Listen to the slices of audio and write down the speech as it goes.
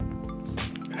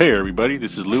Hey everybody,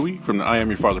 this is Louie from the I Am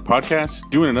Your Father podcast,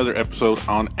 doing another episode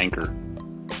on Anchor.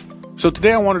 So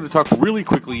today I wanted to talk really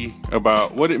quickly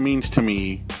about what it means to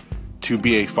me to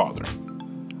be a father.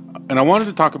 And I wanted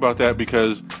to talk about that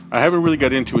because I haven't really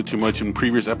got into it too much in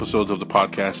previous episodes of the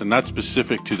podcast, and not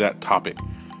specific to that topic.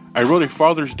 I wrote a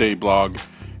Father's Day blog,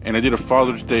 and I did a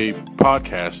Father's Day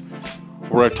podcast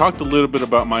where I talked a little bit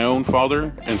about my own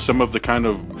father and some of the kind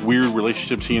of weird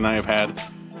relationships he and I have had,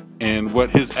 and what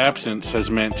his absence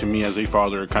has meant to me as a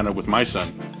father, kind of with my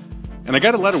son. And I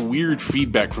got a lot of weird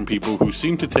feedback from people who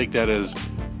seem to take that as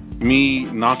me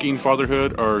knocking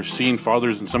fatherhood or seeing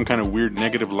fathers in some kind of weird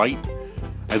negative light.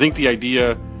 I think the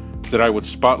idea that I would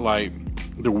spotlight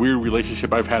the weird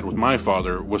relationship I've had with my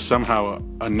father was somehow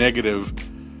a negative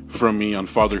from me on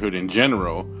fatherhood in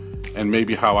general, and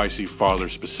maybe how I see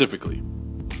fathers specifically.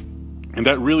 And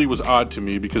that really was odd to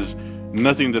me because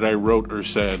nothing that I wrote or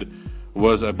said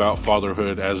was about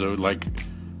fatherhood as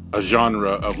a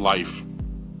genre of life.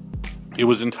 It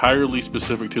was entirely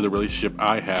specific to the relationship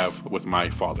I have with my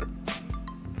father.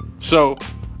 So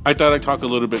I thought I'd talk a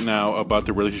little bit now about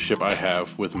the relationship I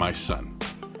have with my son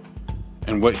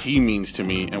and what he means to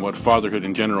me and what fatherhood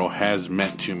in general has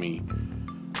meant to me,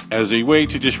 as a way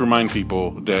to just remind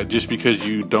people that just because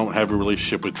you don't have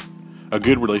a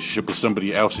good relationship with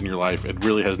somebody else in your life, it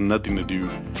really has nothing to do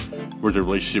with the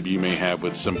relationship you may have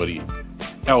with somebody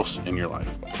else in your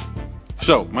life.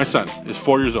 So, my son is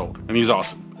 4 years old, and he's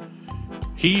awesome.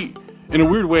 He, in a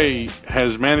weird way,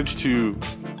 has managed to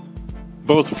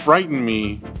both frighten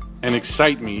me and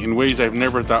excite me in ways I've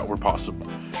never thought were possible.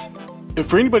 If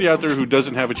for anybody out there who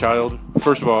doesn't have a child,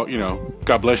 first of all,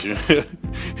 God bless you.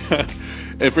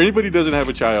 If for anybody who doesn't have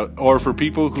a child, or for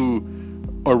people who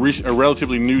are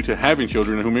relatively new to having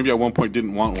children and who maybe at one point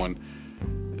didn't want one.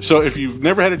 So if you've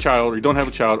never had a child or you don't have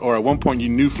a child, or at one point you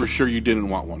knew for sure you didn't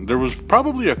want one, there was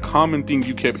probably a common thing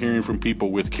you kept hearing from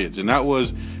people with kids, and that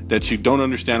was that you don't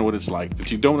understand what it's like, that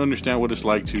you don't understand what it's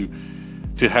like to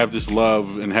have this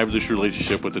love and have this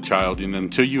relationship with a child. And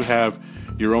until you have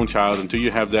your own child, until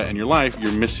you have that in your life,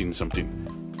 you're missing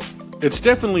something. It's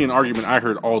definitely an argument I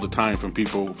heard all the time from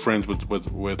people, friends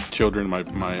with children.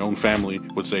 My own family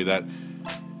would say that.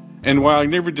 And while I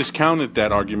never discounted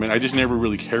that argument, I just never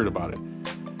really cared about it.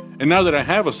 And now that I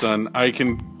have a son, I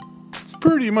can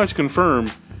pretty much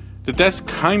confirm that that's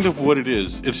kind of what it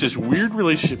is. It's this weird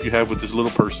relationship you have with this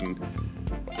little person,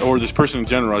 or this person in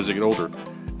general as they get older.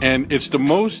 And it's the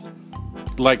most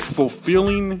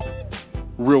fulfilling,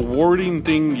 rewarding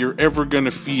thing you're ever going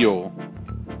to feel.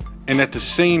 And at the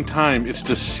same time, it's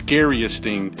the scariest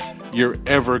thing you're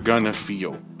ever going to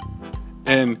feel.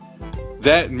 And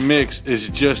that mix is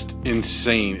just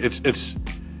insane.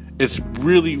 It's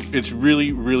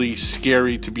really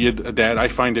scary to be a dad. I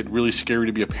find it really scary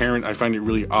to be a parent. I find it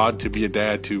really odd to be a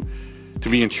dad, to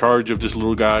be in charge of this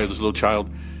little guy, this little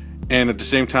child. And at the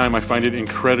same time, I find it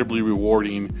incredibly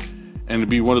rewarding, and to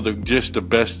be one of the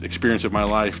best experience of my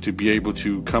life, to be able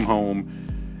to come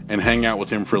home and hang out with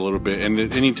him for a little bit. And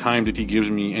at any time that he gives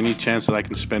me, any chance that I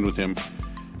can spend with him,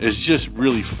 is just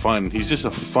really fun. He's just a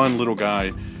fun little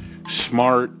guy.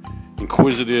 Smart,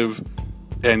 inquisitive,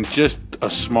 and just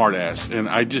a smart ass. And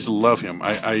I just love him.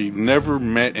 I never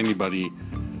met anybody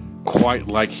quite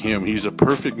like him. He's a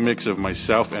perfect mix of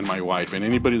myself and my wife. And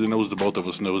anybody that knows the both of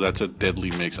us knows that's a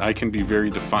deadly mix. I can be very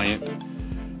defiant.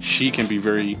 She's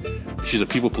a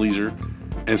people pleaser.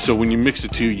 And so when you mix the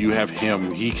two, you have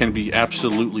him. He can be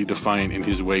absolutely defiant in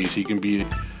his ways. He can be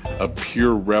a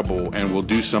pure rebel and will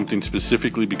do something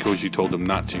specifically because you told him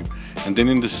not to. And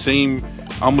then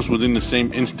almost within the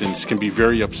same instance, can be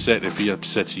very upset if he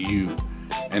upsets you.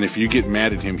 And if you get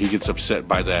mad at him, he gets upset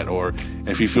by that. Or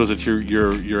if he feels that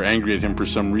you're angry at him for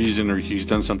some reason, or he's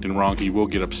done something wrong, he will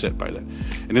get upset by that.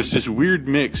 And it's this weird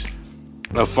mix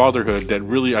of fatherhood that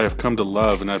really I have come to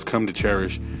love and I've come to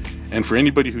cherish. And for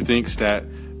anybody who thinks that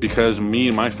because me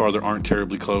and my father aren't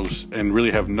terribly close and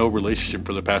really have no relationship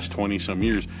for the past 20 some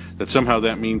years, that somehow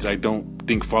that means I don't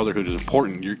think fatherhood is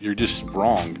important, you're just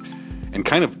wrong and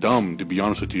kind of dumb, to be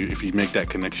honest with you, if you make that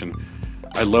connection.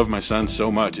 I love my son so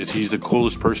much. He's the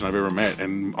coolest person I've ever met,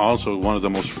 and also one of the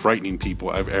most frightening people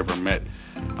I've ever met.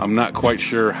 I'm not quite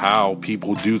sure how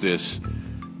people do this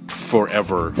for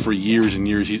years and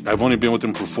years. I've only been with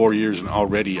him for 4 years, and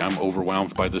already I'm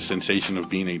overwhelmed by the sensation of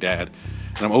being a dad.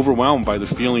 And I'm overwhelmed by the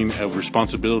feeling of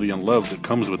responsibility and love that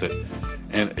comes with it.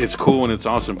 And it's cool and it's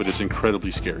awesome, but it's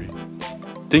incredibly scary.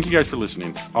 Thank you guys for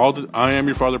listening. I Am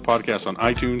Your Father podcast on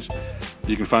iTunes.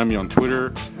 You can find me on Twitter,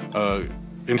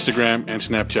 Instagram, and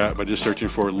Snapchat by just searching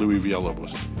for Louie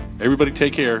Villalobos. Everybody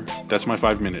take care. That's my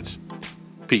 5 minutes.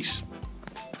 Peace.